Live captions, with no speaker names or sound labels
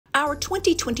Our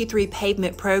 2023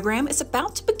 pavement program is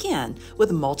about to begin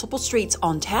with multiple streets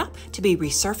on tap to be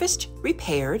resurfaced,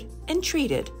 repaired, and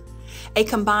treated. A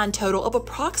combined total of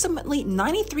approximately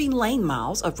 93 lane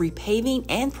miles of repaving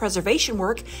and preservation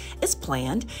work is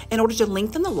planned in order to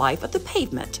lengthen the life of the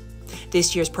pavement.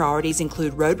 This year's priorities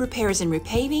include road repairs and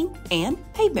repaving and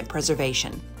pavement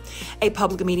preservation. A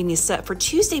public meeting is set for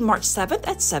Tuesday, March 7th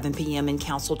at 7 p.m. in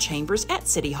Council Chambers at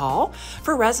City Hall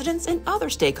for residents and other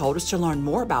stakeholders to learn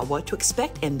more about what to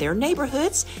expect in their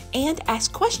neighborhoods and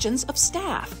ask questions of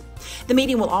staff. The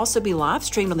meeting will also be live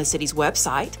streamed on the city's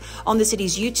website, on the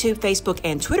city's YouTube, Facebook,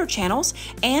 and Twitter channels,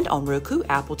 and on Roku,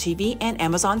 Apple TV, and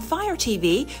Amazon Fire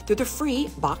TV through the free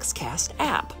Boxcast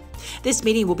app. This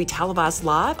meeting will be televised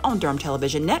live on Durham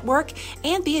Television Network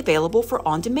and be available for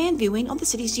on-demand viewing on the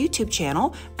city's YouTube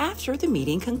channel after the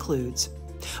meeting concludes.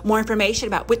 More information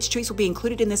about which streets will be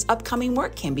included in this upcoming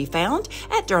work can be found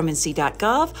at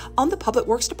durhamnc.gov on the Public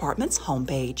Works Department's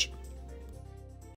homepage.